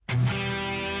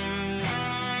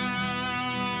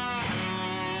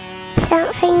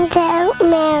something to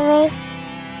Mary.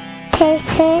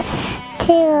 Totus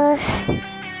Tuus.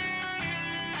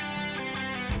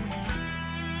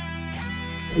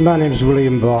 My name is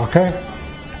William Barker.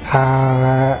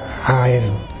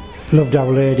 I've loved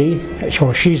Our Lady,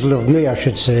 or she's loved me I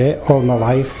should say, all my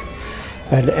life,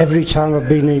 and every time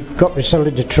I've got myself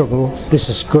into trouble, this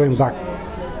is going back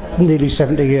nearly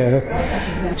 70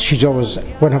 years, she's always,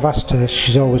 when I've asked her,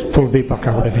 she's always pulled me back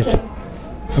out of it.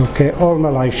 Okay, all my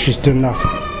life she's done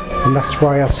that, and that's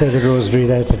why I say the rosary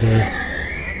there today.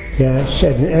 Yeah,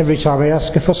 and every time I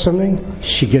ask her for something,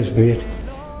 she gives me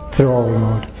it, through our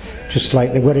Lord. Just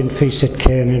like the wedding feast at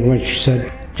Canaan when she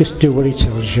said, just do what he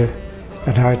tells you,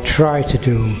 and I try to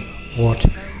do what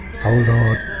our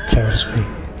Lord tells me.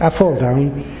 I fall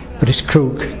down, but his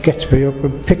crook gets me up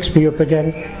and picks me up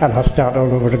again, and I start all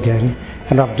over again,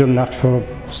 and I've done that for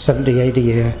 70, 80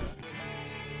 years.